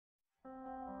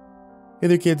Hey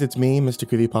there kids, it's me,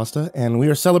 MrCreepyPasta, and we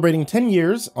are celebrating 10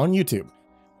 years on YouTube.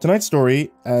 Tonight's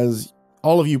story, as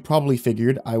all of you probably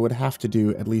figured, I would have to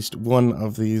do at least one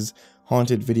of these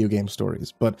haunted video game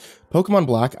stories. But Pokemon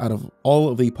Black, out of all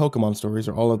of the Pokemon stories,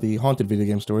 or all of the haunted video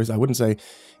game stories, I wouldn't say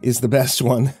is the best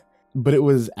one, but it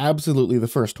was absolutely the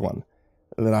first one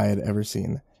that I had ever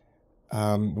seen.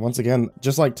 Once again,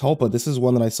 just like Tulpa, this is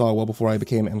one that I saw well before I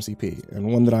became MCP,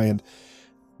 and one that I had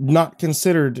not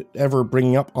considered ever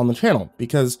bringing up on the channel,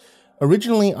 because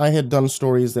originally I had done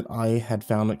stories that I had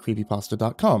found at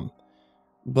creepypasta.com,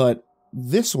 but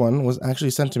this one was actually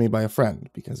sent to me by a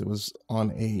friend because it was on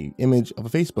a image of a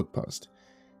Facebook post,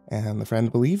 and the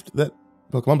friend believed that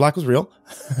Pokemon Black was real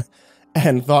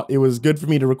and thought it was good for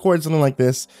me to record something like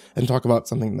this and talk about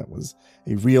something that was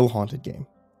a real haunted game.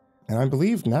 And I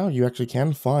believe now you actually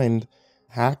can find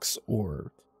hacks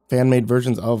or fan-made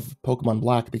versions of Pokemon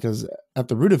Black, because at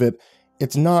the root of it,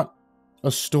 it's not a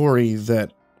story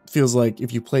that feels like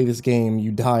if you play this game,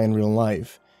 you die in real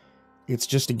life. It's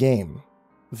just a game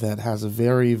that has a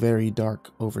very, very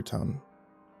dark overtone.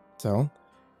 So,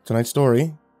 tonight's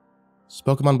story is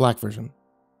Pokemon Black version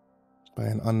by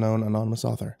an unknown anonymous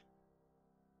author.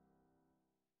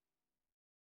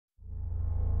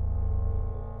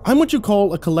 I'm what you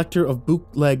call a collector of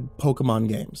bootleg Pokemon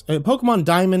games. Pokemon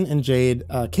Diamond and Jade,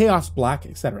 Chaos Black,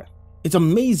 etc. It's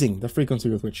amazing the frequency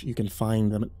with which you can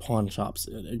find them at pawn shops,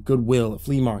 at Goodwill, at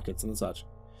flea markets, and such.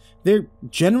 They're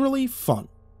generally fun,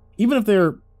 even if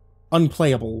they're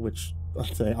unplayable, which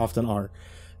they often are.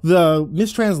 The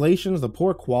mistranslations, the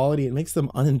poor quality, it makes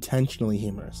them unintentionally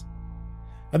humorous.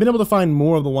 I've been able to find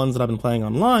more of the ones that I've been playing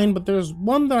online, but there's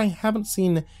one that I haven't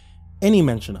seen any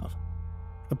mention of.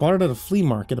 I bought it at a flea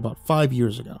market about 5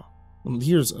 years ago.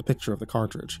 Here's a picture of the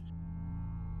cartridge,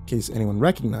 in case anyone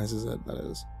recognizes it, that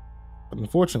is. But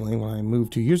unfortunately, when I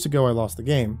moved 2 years ago, I lost the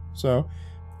game, so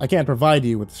I can't provide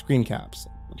you with the screen caps.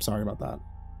 I'm sorry about that.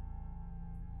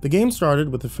 The game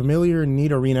started with the familiar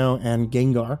Nidorino and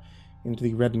Gengar into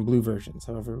the red and blue versions.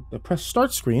 However, the press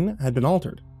start screen had been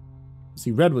altered.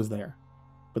 See, red was there,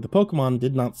 but the Pokemon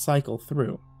did not cycle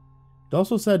through. It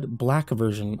also said black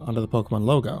version under the Pokemon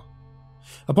logo.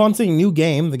 Upon seeing New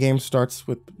Game, the game starts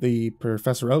with the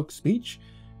Professor Oak speech,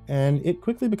 and it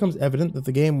quickly becomes evident that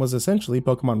the game was essentially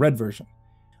Pokemon Red version.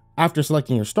 After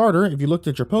selecting your starter, if you looked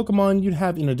at your Pokemon, you'd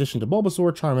have, in addition to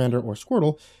Bulbasaur, Charmander, or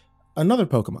Squirtle, another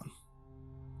Pokemon.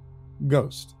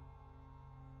 Ghost.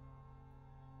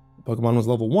 The Pokemon was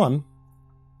level 1.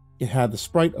 It had the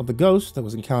sprite of the ghost that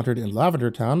was encountered in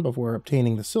Lavender Town before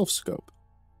obtaining the Sylph Scope.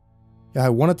 It had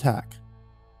one attack.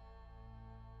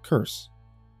 Curse.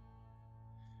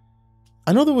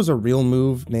 I know there was a real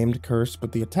move named Curse,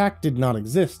 but the attack did not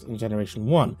exist in Generation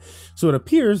 1, so it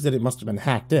appears that it must have been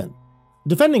hacked in.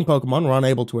 Defending Pokemon were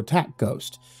unable to attack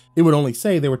Ghost. It would only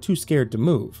say they were too scared to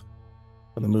move.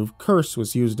 When the move Curse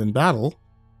was used in battle,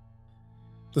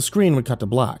 the screen would cut to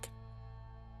black.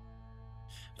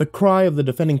 The cry of the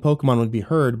defending Pokemon would be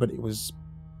heard, but it was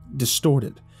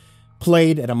distorted,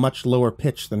 played at a much lower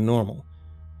pitch than normal.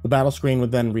 The battle screen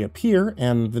would then reappear,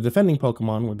 and the defending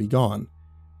Pokemon would be gone.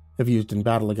 If used in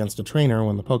battle against a trainer,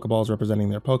 when the Pokeballs representing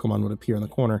their Pokemon would appear in the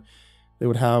corner, they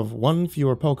would have one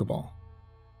fewer Pokeball.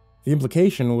 The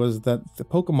implication was that the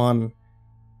Pokemon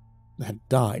had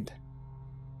died.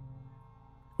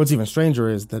 What's even stranger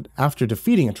is that after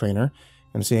defeating a trainer,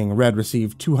 and seeing Red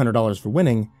receive $200 for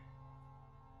winning,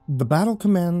 the battle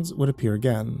commands would appear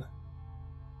again.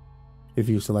 If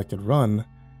you selected Run,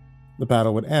 the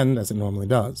battle would end as it normally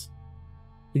does.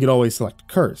 You could always select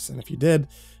Curse, and if you did,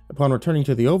 upon returning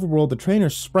to the overworld, the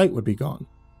trainer's sprite would be gone.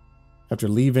 After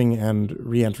leaving and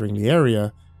re-entering the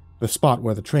area, the spot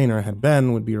where the trainer had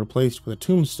been would be replaced with a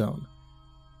tombstone,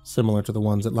 similar to the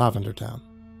ones at Lavender Town.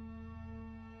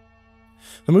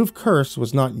 The move Curse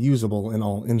was not usable in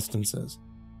all instances.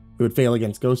 It would fail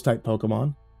against Ghost-type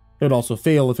Pokemon. It would also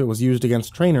fail if it was used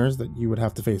against trainers that you would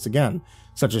have to face again,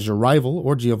 such as your rival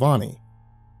or Giovanni.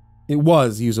 It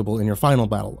was usable in your final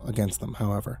battle against them,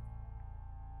 however.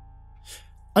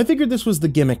 I figured this was the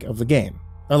gimmick of the game,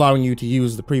 allowing you to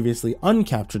use the previously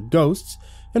uncaptured ghosts,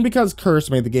 and because Curse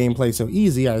made the gameplay so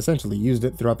easy, I essentially used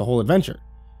it throughout the whole adventure.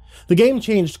 The game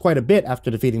changed quite a bit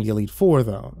after defeating the Elite Four,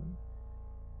 though.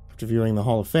 After viewing the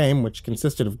Hall of Fame, which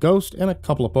consisted of Ghost and a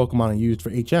couple of Pokemon I used for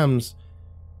HMs,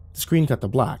 the screen cut to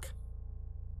black.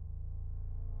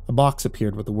 A box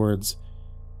appeared with the words,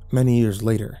 "Many years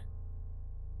later."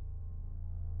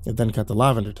 It then cut to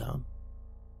Lavender Town.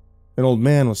 An old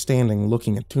man was standing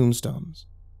looking at tombstones.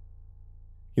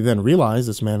 You then realized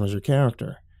this man was your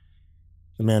character.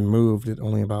 The man moved at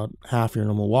only about half your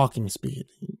normal walking speed.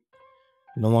 You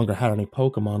no longer had any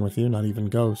Pokemon with you, not even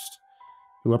Ghost.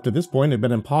 who up to this point had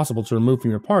been impossible to remove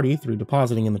from your party through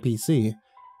depositing in the PC.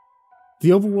 The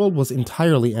overworld was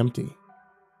entirely empty.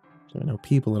 There were no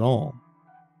people at all.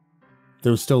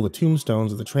 There were still the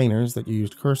tombstones of the trainers that you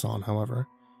used curse on, however.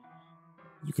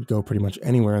 You could go pretty much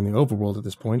anywhere in the overworld at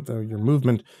this point, though your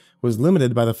movement was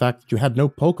limited by the fact that you had no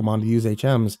Pokemon to use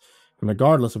HMs, and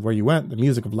regardless of where you went, the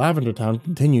music of Lavender Town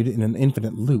continued in an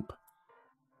infinite loop.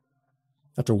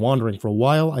 After wandering for a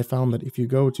while, I found that if you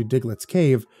go to Diglett's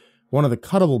Cave, one of the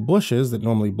cuttable bushes that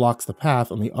normally blocks the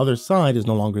path on the other side is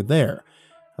no longer there,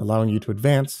 allowing you to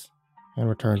advance and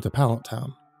return to Pallet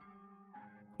Town.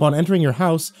 Upon entering your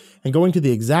house and going to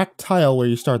the exact tile where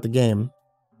you start the game,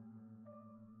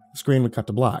 the screen would cut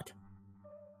to black.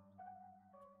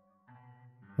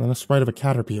 And then a sprite of a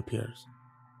Caterpie appears.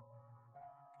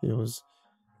 It was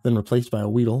then replaced by a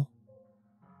Weedle,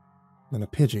 then a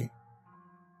Pidgey.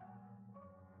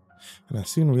 And I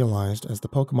soon realized as the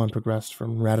Pokemon progressed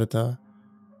from Rattata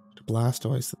to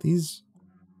Blastoise that these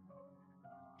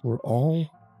were all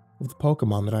of the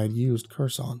Pokemon that I had used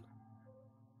Curse on.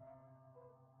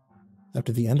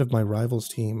 After the end of my rival's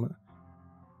team,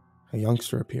 a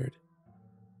youngster appeared,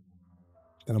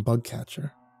 then a bug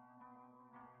catcher.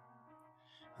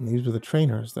 And these were the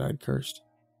trainers that I'd cursed.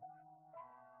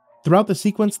 Throughout the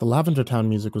sequence, the Lavender Town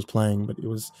music was playing, but it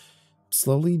was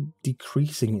slowly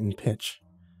decreasing in pitch.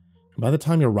 And by the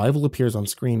time your rival appears on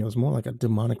screen, it was more like a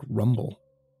demonic rumble.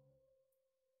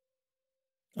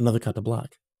 Another cut to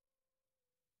black.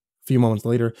 A few moments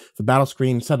later, the battle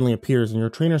screen suddenly appears, and your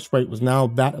trainer sprite was now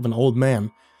that of an old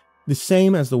man, the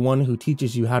same as the one who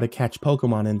teaches you how to catch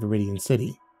Pokemon in Viridian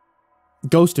City.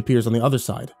 Ghost appears on the other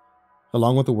side,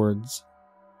 along with the words,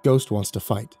 "Ghost wants to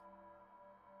fight."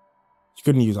 You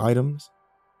couldn't use items.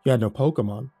 You had no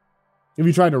Pokemon. If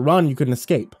you tried to run, you couldn't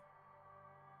escape.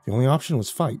 The only option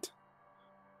was fight.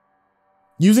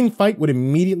 Using fight would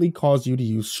immediately cause you to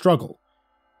use struggle,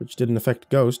 which didn't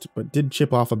affect Ghost, but did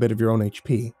chip off a bit of your own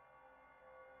HP.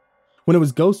 When it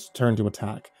was Ghost's turn to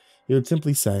attack, it would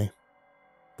simply say, ...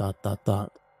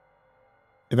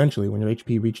 Eventually, when your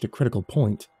HP reached a critical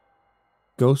point,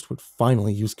 Ghost would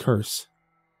finally use Curse.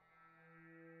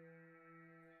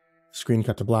 The screen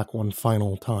cut to black one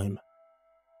final time.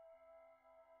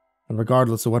 And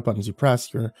regardless of what buttons you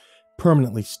press, you're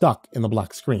permanently stuck in the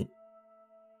black screen.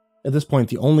 At this point,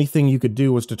 the only thing you could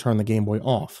do was to turn the Game Boy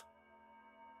off.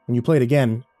 When you played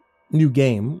again, New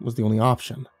Game was the only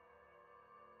option.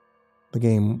 The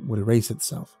game would erase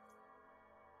itself.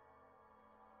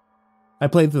 I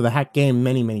played through the hack game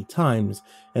many times,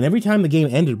 and every time the game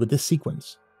ended with this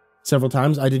sequence. Several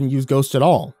times I didn't use Ghost at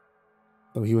all,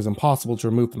 though he was impossible to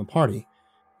remove from the party.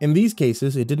 In these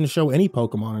cases, it didn't show any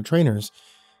Pokemon or trainers,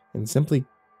 and simply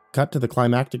cut to the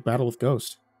climactic battle with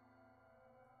Ghost.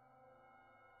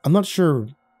 I'm not sure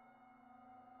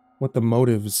what the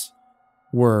motives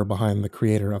were behind the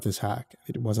creator of this hack.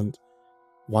 It wasn't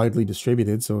widely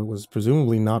distributed, so it was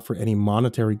presumably not for any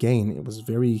monetary gain. It was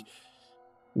very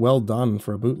well done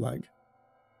for a bootleg.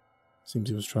 Seems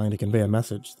he was trying to convey a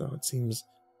message, though it seems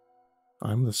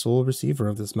I'm the sole receiver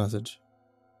of this message.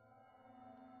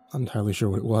 Not entirely sure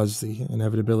what it was, the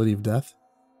inevitability of death,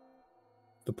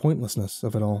 the pointlessness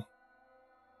of it all.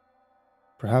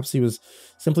 Perhaps he was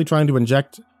simply trying to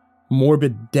inject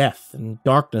morbid death and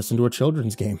darkness into a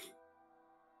children's game.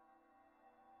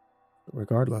 But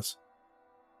regardless,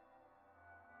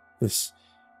 this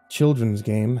children's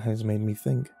game has made me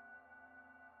think.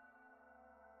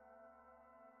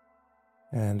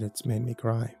 And it's made me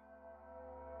cry.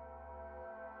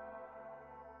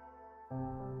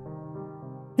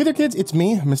 Hey there kids, it's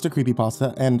me,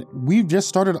 MrCreepyPasta, and we've just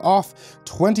started off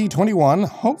 2021,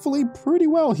 hopefully pretty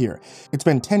well here. It's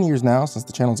been 10 years now since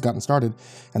the channel's gotten started,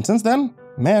 and since then,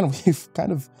 man, we've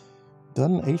kind of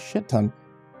done a shit ton.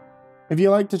 If you'd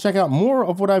like to check out more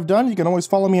of what I've done, you can always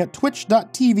follow me at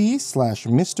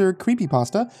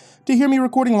twitch.tv/MrCreepyPasta to hear me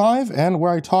recording live and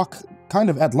where I talk kind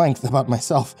of at length about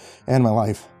myself and my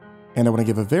life. And I want to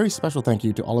give a very special thank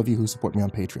you to all of you who support me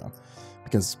on Patreon,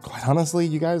 because quite honestly,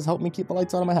 you guys help me keep the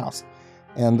lights on in my house,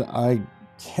 and I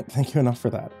can't thank you enough for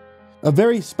that. A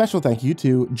very special thank you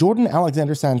to Jordan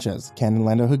Alexander Sanchez, Canon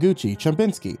Lando Higuchi,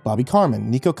 Chompski, Bobby Karman,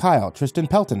 Nico Kaeo, Tristain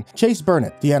Pelton, Chase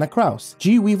Burnett, Deanna Kraus,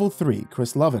 G Weevil 3,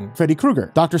 Chris Lovin, Freddie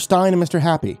Krueger, Dr. Stein and Mr.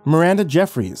 Happy, Miranda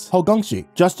Jeffries, Hugungshi,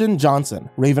 Justin Johnson,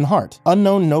 Raven Hart,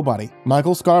 Unknown Nobody,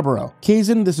 Michael Scharbrough,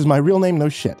 Kazan,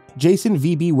 ThisIsMyRealNameNoShit, Jason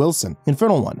VB Wilson,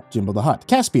 InfernalOne, JimboTheHutt,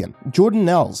 Caspian, Jordan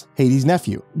Nells, Hades'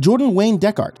 Nephew, Jordan Wayne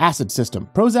Deckard, Acid System,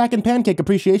 Prozac and Pancake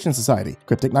Appreciation Society,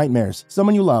 Cryptic Nightmares,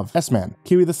 Someone You Love, S-Man,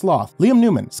 Kiri the Sloth, Liam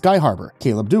Newman, Sky Harbor,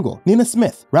 Caleb Dougal, Nina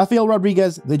Smith, Raphael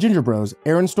Rodriguez, The Ginger Bros,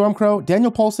 Aaron Stormcrow,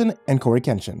 Daniel Paulson, and Corey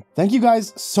Kenshin. Thank you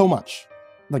guys so much.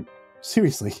 Like,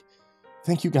 seriously,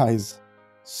 thank you guys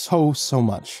so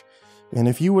much. And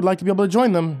if you would like to be able to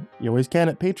join them, you always can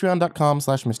at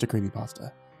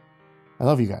patreon.com/MrCreepyPasta. I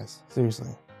love you guys,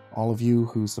 seriously. All of you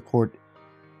who support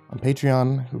on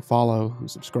Patreon, who follow, who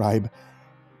subscribe,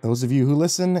 those of you who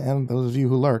listen, and those of you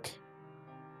who lurk.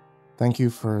 Thank you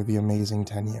for the amazing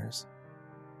 10 years.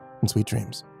 And sweet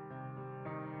dreams.